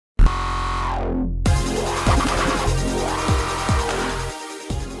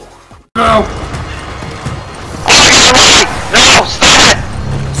No! Oh, no, stop it!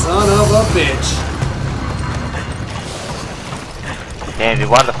 Son of a bitch. Damn, dude,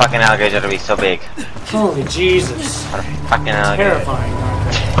 why the fucking alligators gotta be so big? Holy Jesus. What a fucking alligator. Terrifying.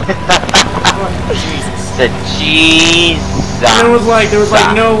 Jesus. The Jesus. And there was like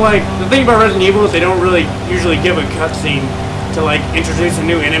no like the thing about Resident Evil is they don't really usually give a cutscene to like introduce a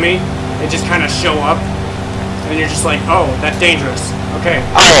new enemy. They just kind of show up, and you're just like, oh, that's dangerous. Okay.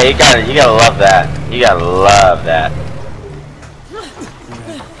 Oh yeah, you gotta love that. You gotta love that.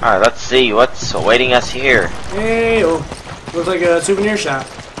 All right, let's see what's awaiting us here. Hey, oh, looks like a souvenir shop.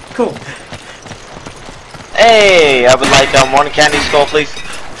 Cool. Hey, I would like one candy skull, please.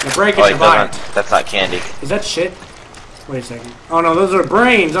 Now break it, Oh, wait, buy it. that's not candy. Is that shit? Wait a second. Oh no, those are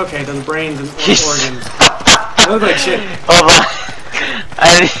brains. Okay, those are brains and organs. They look like shit. Hold on.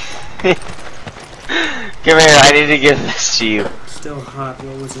 Come here, I need to give this to you. Still hot.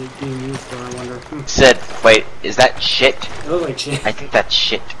 What was it being used for, I wonder? Said, wait, is that shit? It looked like shit. I think that's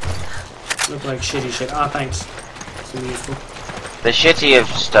shit. It looked like shitty shit. Ah, thanks. It's useful. The shitty of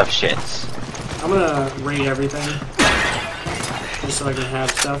stuff shits. I'm gonna raid everything. Just so I can have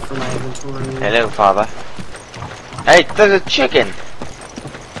stuff for my inventory. Hello, father. Hey, there's a chicken!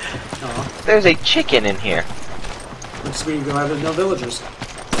 Aw. There's a chicken in here. Looks like there's no villagers.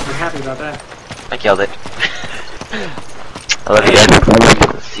 I'm happy about that. I killed it. I love you,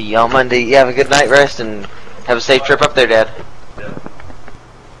 Dad. See you on Monday. You have a good night rest and have a safe trip up there, Dad.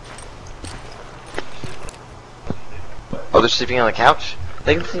 Oh, they're sleeping on the couch?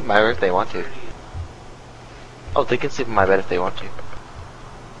 They can sleep in my bed if they want to. Oh, they can sleep in my bed if they want to.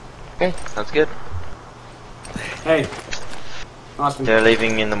 Okay, sounds good. Hey. Austin. They're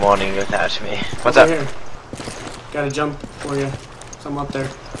leaving in the morning without me. What's Over up? here. Got a jump for you. Something up there.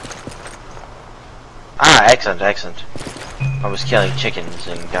 Ah, excellent, excellent. I was killing chickens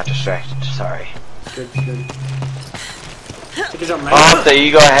and got distracted. Sorry. Good, good. Take a jump, man. Oh, there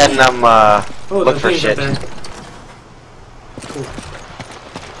you go ahead and look for shit. There. Cool.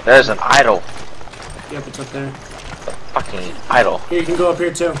 There's an idol. Yep, it's up there. Fucking idol. Here, you can go up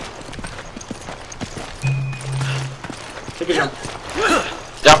here too. Take a jump.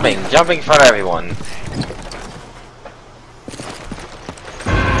 Jumping for everyone.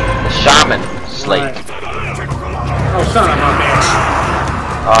 The shaman slate. Right. Oh, son of a bitch.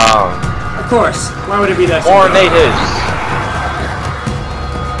 Of course. Why would it be that? More natives.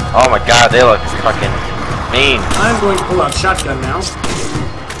 Oh my god, they look fucking mean. I'm going to pull out shotgun now.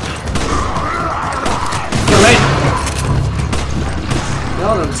 Kill it.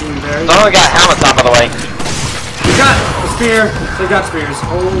 Y'all don't seem very. Some of them got helmets on, by the way. You got a spear. They got spears.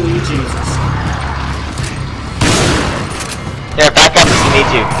 Holy Jesus. Here, back up if you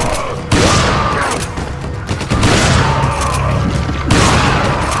need to.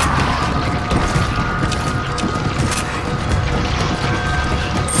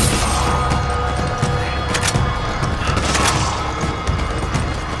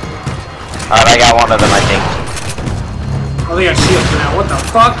 Alright, I got one of them, I think. Oh, they got shields now. What the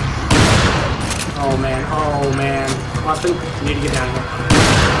fuck? Oh man, oh man. Austin, you need to get down here.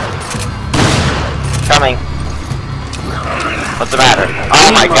 Coming. What's the matter? Oh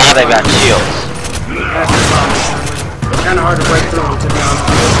my god, they got shields. That's the problem. It's kind of hard to break through them, to be honest.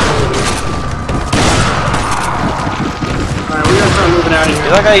 Alright, we gotta start moving out of here.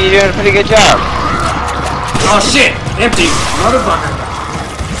 You look like you're doing a pretty good job. Oh shit! Empty! Motherfucker!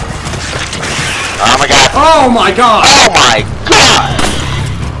 Oh my god. Oh my god! Oh my god!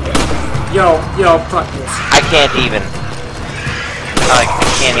 Yo, fuck this. I can't even. I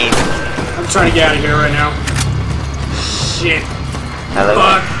can't even. I'm trying to get out of here right now. Shit. Hello.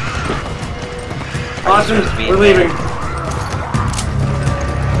 Fuck. Austin, we're leaving.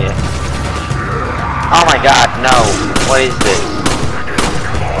 Yeah. Oh my god, no. What is this?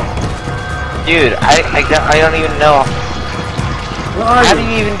 Dude, I don't even know. Where are How you? do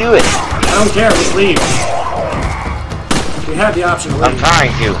you even do it? I don't care, just leave. We have the option to leave. I'm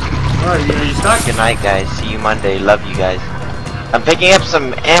trying to. Where are you? Are you stuck? Good night, guys. See you Monday. Love you guys. I'm picking up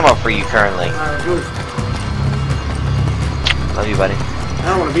some ammo for you currently. Alright, let's move. Love you, buddy. I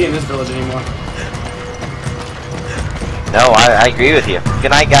don't want to be in this village anymore. No, I agree with you.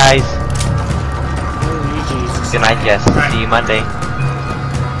 Good night, guys. Holy Jesus. Good night, Jess. Right. See you Monday.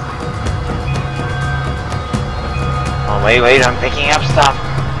 Oh, wait, I'm picking up stuff.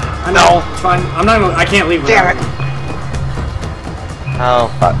 I know, it's fine. I'm not gonna, I can't leave without Damn it. Oh,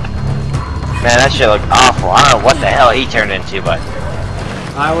 fuck. Man, that shit looked awful. I don't know what the hell he turned into, but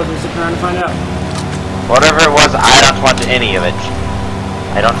I wasn't sitting around to find out. whatever it was, I don't want any of it.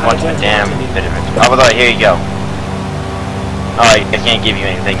 I don't want a damn bit of it. Oh, by the way, here you go. Oh, I can't give you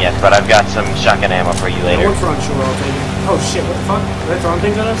anything yet, but I've got some shotgun ammo for you later. One front sure, I'll take it. Oh shit, what the fuck? Are they throwing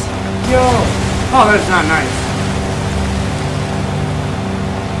things at us? Yo! Oh, that's not nice.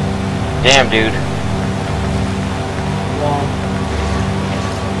 Damn, dude. Well,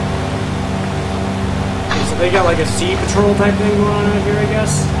 okay, so they got like a sea patrol type thing going on out here, I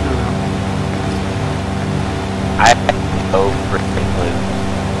guess? I don't know. I oh freaking blue.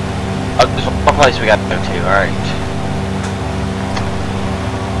 Oh, there's one place we got to go to. Alright.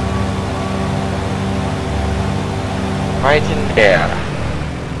 Right in there.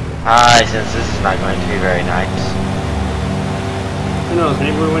 Since this is not going to be very nice. Who knows,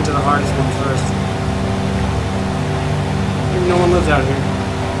 maybe we went to the hardest one first. Maybe no one lives out here.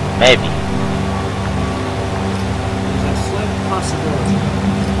 Maybe. There's a slight possibility.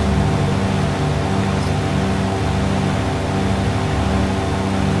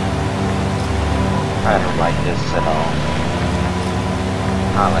 I don't like this at all.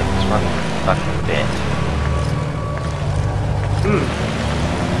 Not like this one fucking bit.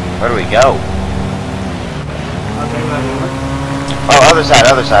 Where do we go? Okay, that didn't work. Oh, other side,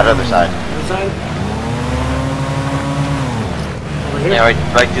 other side, other side. Other side? Over here? Yeah,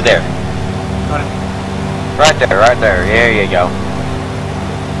 right through there. Got it. Right there, right there. There you go.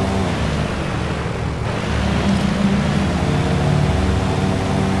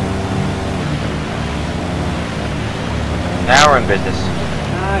 Now we're in business.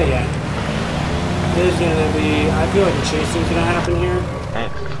 Ah, yeah. There's gonna be... I feel like a chasing's gonna happen here. Hey.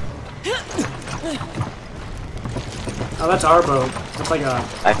 Oh, that's our boat. That's like a...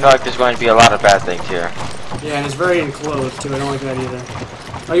 I feel like there's going to be a lot of bad things here. Yeah, and it's very enclosed, too. I don't like that either.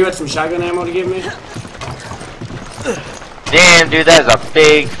 Oh, you had some shotgun ammo to give me? Damn, dude, that is a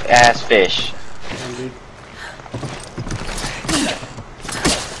big ass fish. Damn, dude.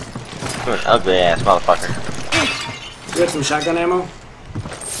 You're an ugly ass motherfucker. You had some shotgun ammo?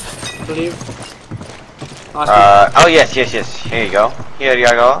 I believe. Oh yes, yes, yes. Here you go. Here you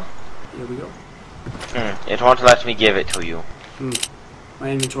go. Here we go. It won't let me give it to you.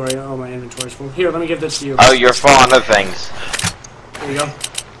 My inventory. Oh, my inventory's full. Here, let me give this to you. Oh, you're full on other things. There you go.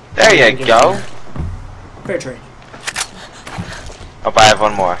 There you go. Fair trade. Oh, I have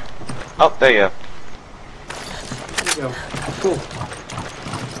one more. Oh, there you go. There you go. Cool.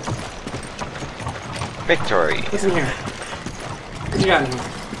 Victory. What's in here? What you got in here?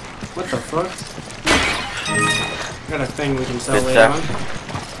 What the fuck? Got a thing we can sell Good later stuff. on.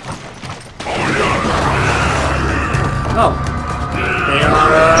 Oh. They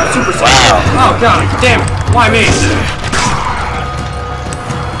are super sick. Wow. Oh god, damn it. Why me?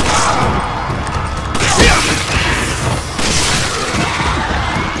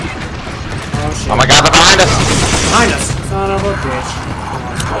 Oh shit. Oh my god, they're behind us! Behind us! Son of a bitch.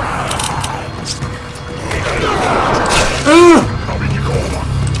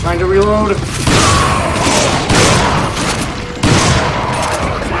 Trying to reload.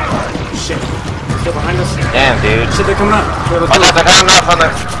 Shit. Still behind us? Damn, dude. Shit, they're coming up. Here, let's Oh, move. they're coming up on the...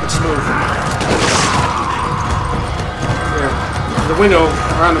 Let's move. Here. The window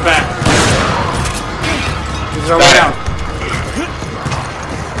around the back. This is our way out.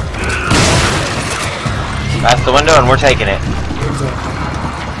 That's the window and we're taking it. Here's it.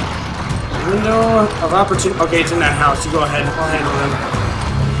 Window of opportunity. Okay, it's in that house. You go ahead. I'll handle them.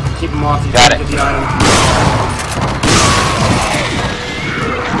 Keep them off. You Got can't it. get the item.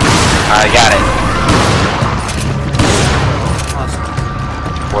 I got it. Awesome.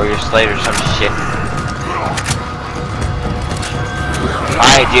 Warrior Slate or some shit.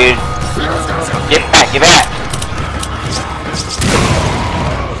 Alright, dude. Get back, get back!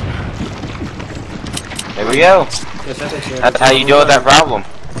 There we go. Yes, that takes care of That's it. how you deal with that problem.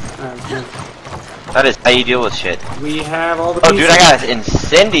 Alright, good. That is how you deal with shit. We have all the Oh, pieces. dude, I got an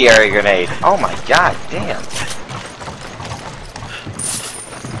incendiary grenade. Oh my god, damn.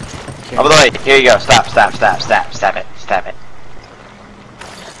 Okay. Oh, by the way, here you go. Stop, stop, stop, stop, stop it, stop it.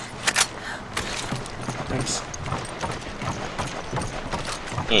 Thanks.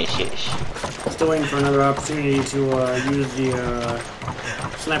 Yeah, shit. Still waiting for another opportunity to use the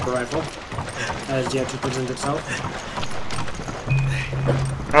sniper rifle. Has yet to present itself.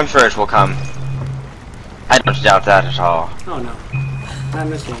 I'm sure it will come. I don't doubt that at all. Oh no. Not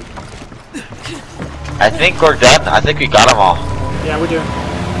in this game. I think we're done. I think we got them all. Yeah, we do.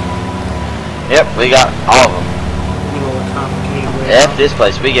 Yep, we got all of them. A little complicated way. F this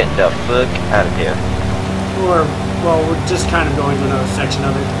place, we getting the fuck out of here. Or, well, we're just kind of going to another section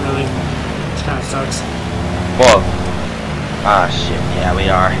of it, really. Which kind of sucks. Whoa. Ah, shit, yeah, we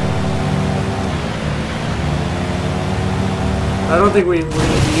are. I don't think we're going to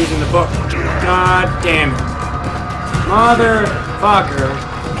be using the book. God damn it. Motherfucker.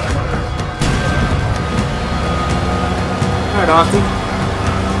 Alright, Austin.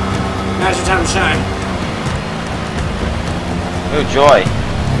 Now's your time to shine. Ooh, joy.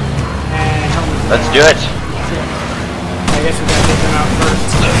 Let's do it. I guess we gotta take them out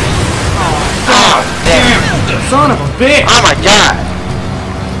first. Oh, damn. Son of a bitch! Oh my god.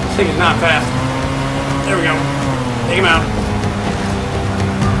 This thing is not fast. There we go. Take him out.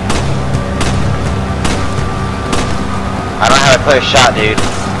 I don't have a clear shot, dude.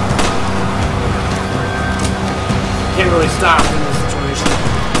 Can't really stop in this situation.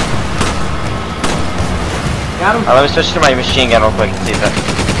 Got him? Let me switch to my machine gun real quick and see if that...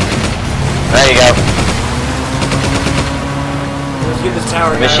 There you go. Let's get this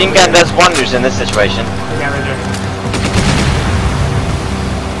tower. Machine gun does wonders in this situation. Yeah, right there.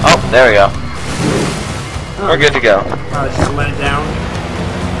 Oh, there we go. Oh. We're good to go. Oh, just let it down.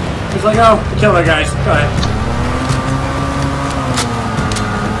 He's like, oh, kill that guys. Go ahead.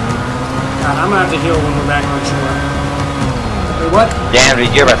 God, I'm gonna have to heal when we're back on shore. Wait, what? Damn,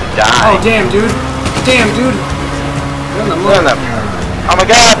 dude, you're about to die. Oh, damn, dude. Damn, dude. You're in the Look at them. Oh my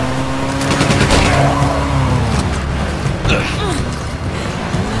god.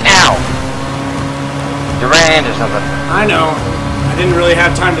 Ow. You ran into something. I know. I didn't really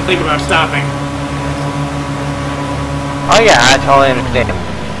have time to think about stopping. Oh yeah, I totally understand.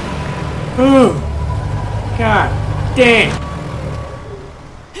 Ooh. God damn.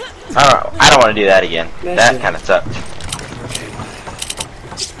 I don't want to do that again. That kind of sucked. Okay.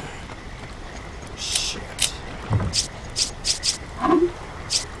 Shit.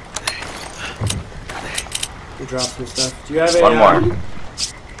 We dropped some stuff. Do you have a One more.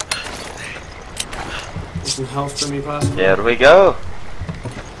 some health for me, possibly? There we go.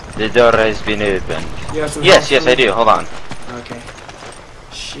 The door has been opened. You have some Yes, health yes, for me? I do. Hold on. Okay.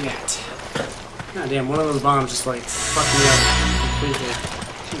 Shit. God damn, one of those bombs just like fucked me up completely.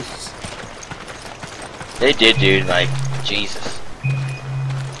 Jesus. They did, dude. Like, Jesus.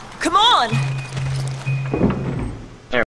 Come on!